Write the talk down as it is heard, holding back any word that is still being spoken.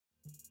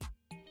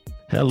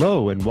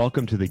Hello, and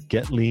welcome to the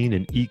Get Lean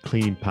and Eat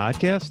Clean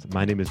podcast.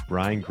 My name is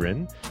Brian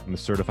Grin. I'm a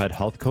certified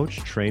health coach,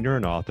 trainer,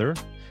 and author.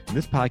 And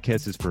this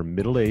podcast is for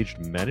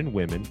middle-aged men and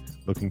women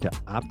looking to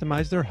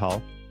optimize their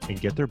health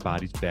and get their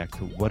bodies back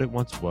to what it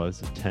once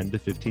was 10 to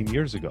 15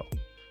 years ago.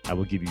 I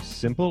will give you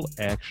simple,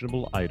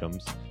 actionable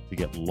items to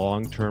get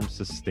long-term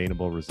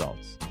sustainable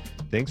results.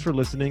 Thanks for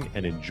listening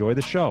and enjoy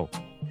the show.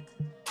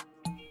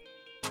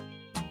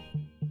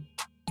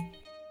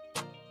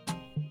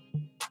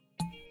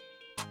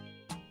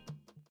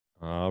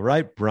 All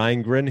right,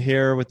 Brian Grin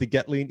here with the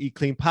Get Lean, Eat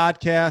Clean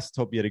podcast.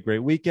 Hope you had a great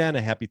weekend,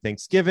 a happy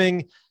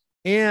Thanksgiving.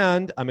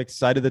 And I'm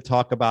excited to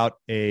talk about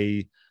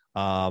a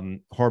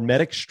hormetic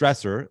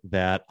stressor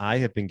that I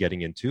have been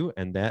getting into,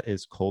 and that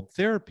is cold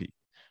therapy.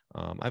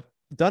 I've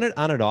done it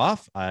on and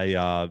off.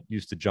 I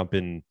used to jump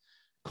in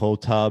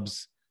cold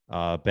tubs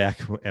back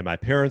at my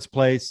parents'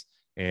 place,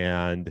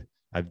 and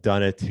I've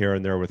done it here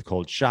and there with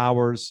cold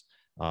showers.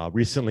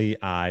 Recently,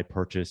 I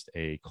purchased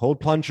a cold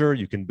plunger.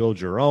 You can build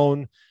your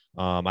own.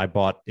 I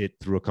bought it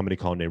through a company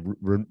called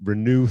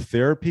Renew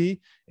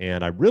Therapy,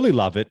 and I really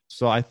love it.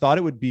 So I thought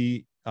it would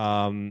be,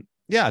 I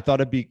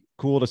thought it'd be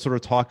cool to sort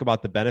of talk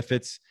about the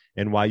benefits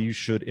and why you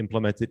should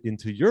implement it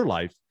into your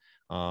life.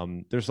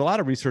 There's a lot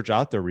of research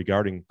out there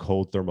regarding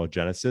cold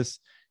thermogenesis,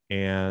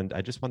 and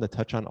I just wanted to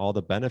touch on all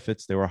the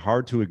benefits. They were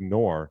hard to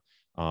ignore.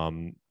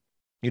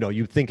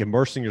 You think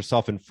immersing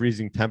yourself in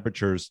freezing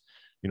temperatures,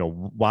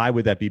 why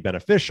would that be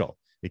beneficial?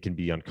 It can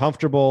be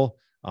uncomfortable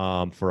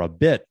for a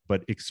bit,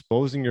 but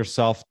exposing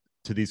yourself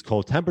to these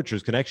cold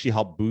temperatures can actually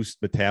help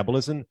boost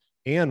metabolism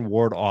and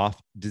ward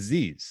off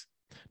disease.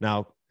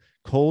 Now,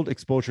 cold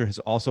exposure has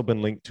also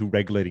been linked to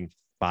regulating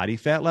body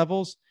fat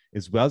levels,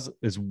 as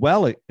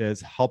well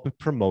as help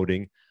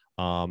promoting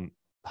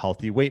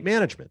healthy weight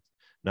management.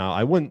 Now,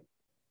 I wouldn't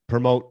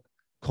promote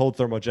cold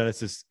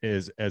thermogenesis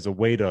as a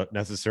way to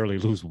necessarily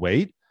lose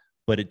weight,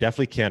 but it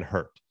definitely can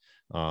hurt.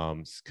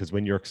 Because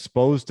when you're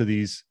exposed to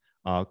these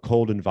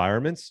cold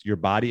environments, your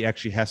body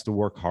actually has to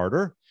work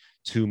harder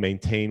to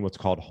maintain what's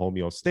called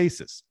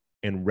homeostasis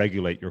and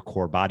regulate your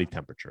core body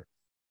temperature.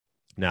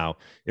 Now,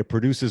 it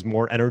produces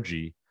more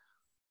energy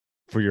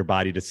for your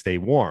body to stay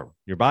warm.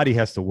 Your body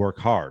has to work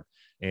hard.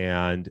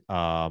 And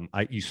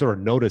you sort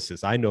of notice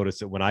this. I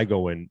notice it when I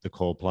go in the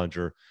cold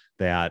plunger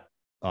that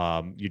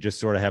you just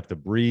sort of have to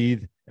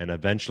breathe. And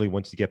eventually,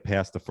 once you get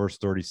past the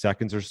first 30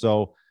 seconds or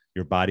so,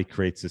 your body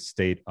creates a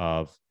state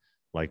of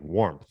like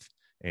warmth.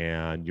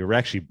 And you're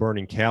actually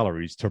burning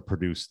calories to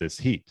produce this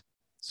heat.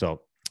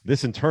 So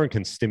this in turn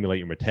can stimulate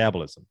your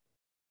metabolism.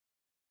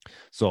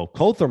 So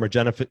cold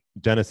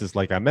thermogenesis,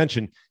 like I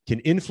mentioned,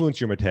 can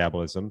influence your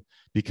metabolism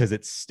because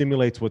it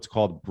stimulates what's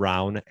called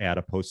brown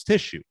adipose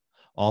tissue,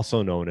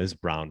 also known as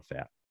brown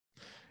fat.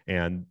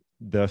 And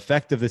the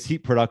effect of this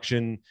heat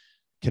production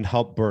can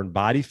help burn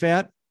body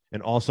fat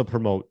and also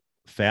promote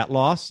fat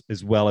loss,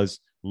 as well as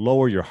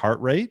lower your heart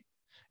rate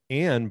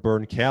and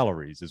burn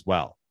calories as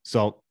well.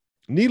 So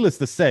needless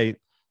to say,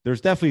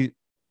 there's definitely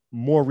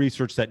more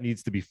research that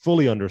needs to be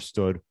fully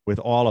understood with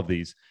all of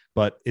these,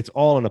 but it's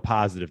all in a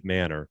positive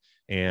manner.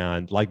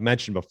 And like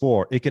mentioned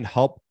before, it can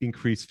help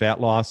increase fat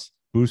loss,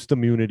 boost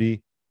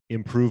immunity,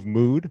 improve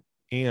mood,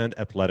 and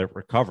athletic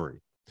recovery.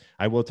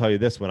 I will tell you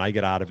this, when I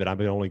get out of it, I've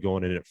been only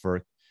going in it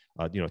for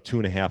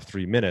 2.5,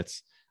 3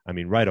 minutes. I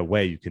mean, right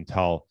away, you can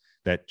tell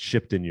that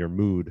shift in your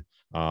mood,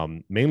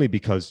 mainly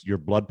because your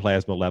blood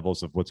plasma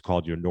levels of what's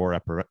called your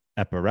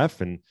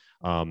norepinephrine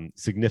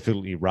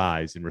significantly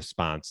rise in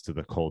response to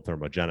the cold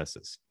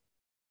thermogenesis.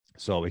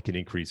 So it can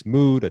increase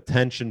mood,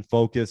 attention,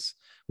 focus,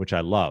 which I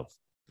love.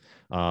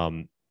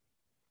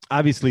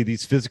 Obviously,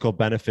 these physical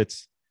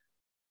benefits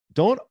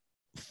don't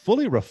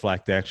fully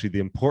reflect actually the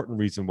important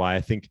reason why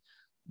I think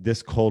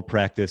this cold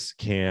practice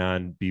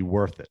can be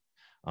worth it.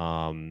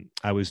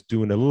 I was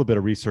doing a little bit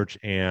of research,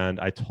 and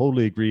I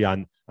totally agree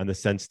on the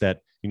sense that,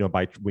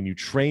 when you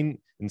train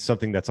in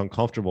something that's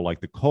uncomfortable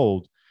like the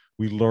cold,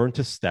 we learn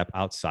to step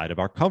outside of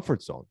our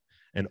comfort zone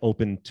and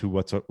open to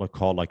what's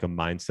called like a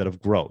mindset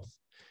of growth.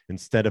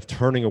 Instead of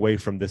turning away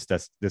from this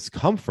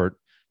discomfort,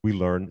 we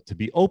learn to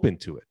be open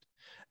to it.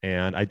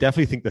 And I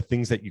definitely think the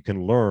things that you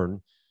can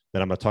learn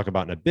that I'm going to talk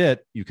about in a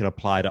bit, you can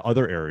apply to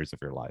other areas of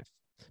your life.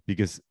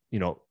 Because,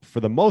 for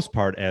the most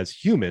part, as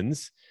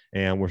humans,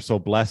 and we're so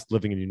blessed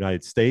living in the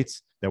United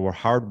States that we're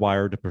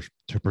hardwired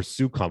to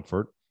pursue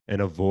comfort and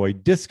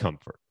avoid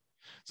discomfort.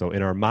 So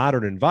in our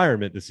modern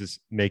environment, this is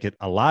make it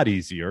a lot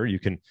easier. You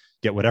can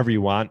get whatever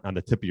you want on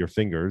the tip of your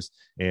fingers.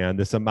 And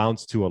this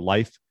amounts to a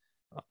life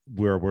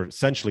where we're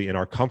essentially in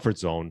our comfort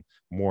zone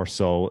more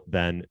so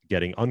than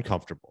getting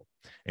uncomfortable.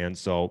 And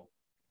so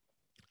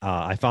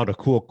I found a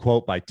cool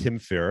quote by Tim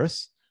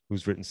Ferriss,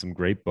 who's written some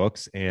great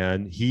books.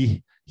 And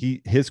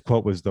his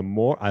quote was,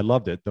 I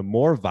loved it, the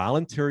more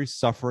voluntary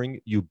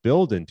suffering you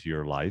build into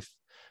your life,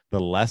 the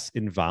less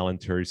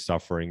involuntary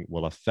suffering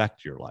will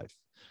affect your life.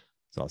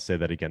 So I'll say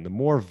that again. The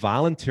more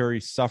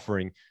voluntary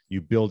suffering you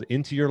build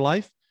into your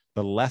life,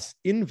 the less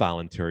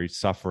involuntary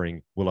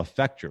suffering will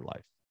affect your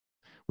life,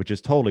 which is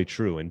totally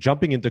true. And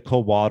jumping into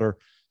cold water,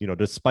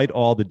 despite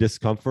all the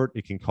discomfort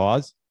it can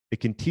cause, it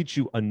can teach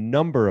you a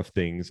number of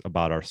things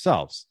about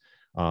ourselves.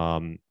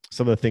 Some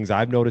of the things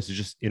I've noticed is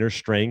just inner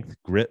strength,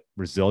 grit,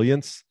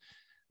 resilience.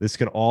 This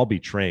can all be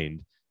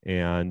trained.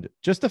 And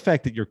just the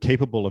fact that you're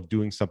capable of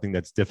doing something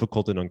that's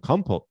difficult and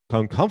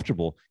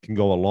uncomfortable can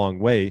go a long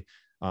way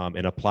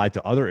and apply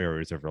to other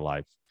areas of your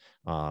life.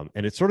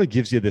 And it sort of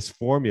gives you this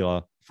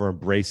formula for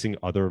embracing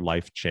other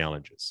life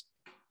challenges.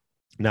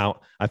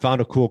 Now, I found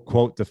a cool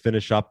quote to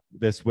finish up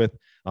this with.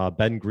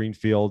 Ben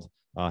Greenfield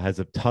has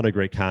a ton of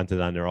great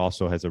content on there,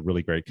 also has a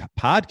really great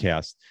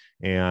podcast.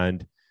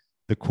 And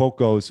the quote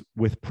goes,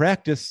 "With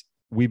practice,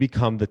 we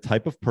become the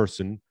type of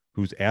person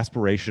whose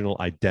aspirational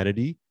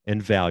identity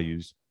and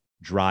values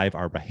drive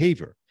our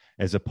behavior,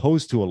 as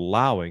opposed to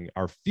allowing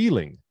our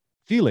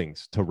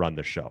feelings to run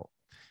the show.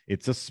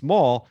 It's a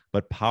small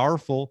but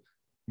powerful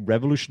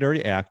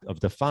revolutionary act of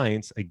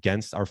defiance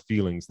against our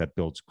feelings that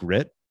builds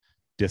grit,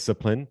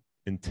 discipline,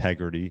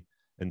 integrity,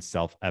 and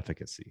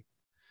self-efficacy."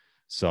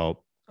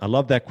 So I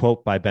love that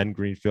quote by Ben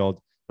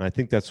Greenfield. And I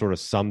think that sort of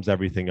sums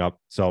everything up.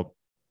 So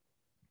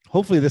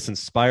hopefully this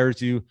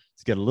inspires you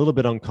to get a little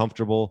bit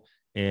uncomfortable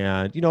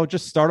and,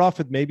 just start off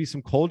with maybe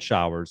some cold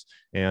showers,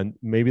 and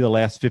maybe the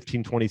last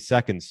 15, 20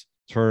 seconds,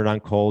 turn it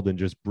on cold and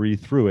just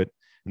breathe through it.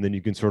 And then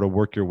you can sort of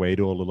work your way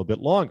to a little bit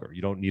longer.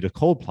 You don't need a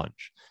cold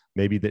plunge.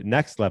 Maybe the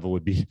next level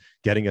would be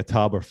getting a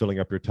tub or filling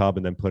up your tub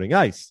and then putting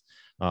ice.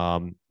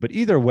 But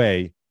either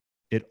way,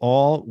 it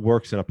all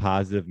works in a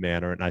positive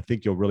manner. And I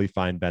think you'll really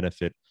find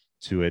benefit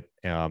to it,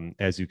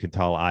 as you can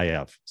tell I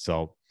have.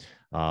 So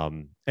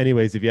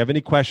anyways, if you have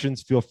any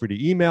questions, feel free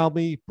to email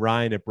me,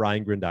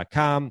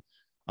 brian@briangrin.com.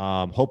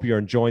 Hope you're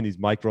enjoying these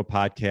micro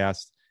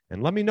podcasts,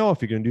 and let me know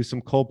if you're going to do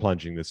some cold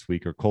plunging this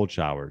week or cold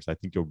showers. I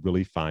think you'll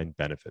really find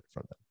benefit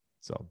from them.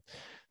 So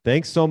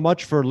thanks so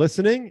much for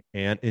listening,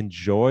 and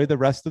enjoy the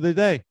rest of the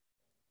day.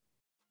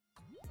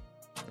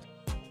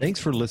 Thanks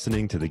for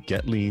listening to the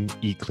Get Lean,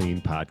 Eat Clean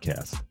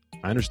podcast.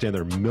 I understand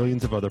there are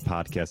millions of other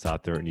podcasts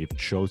out there, and you've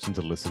chosen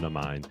to listen to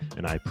mine,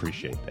 and I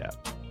appreciate that.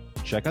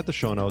 Check out the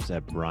show notes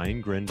at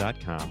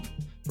briangrin.com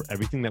for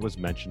everything that was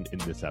mentioned in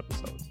this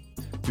episode.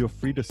 Feel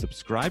free to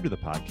subscribe to the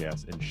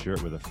podcast and share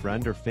it with a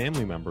friend or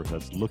family member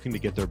that's looking to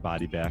get their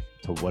body back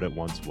to what it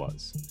once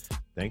was.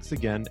 Thanks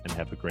again, and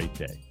have a great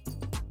day.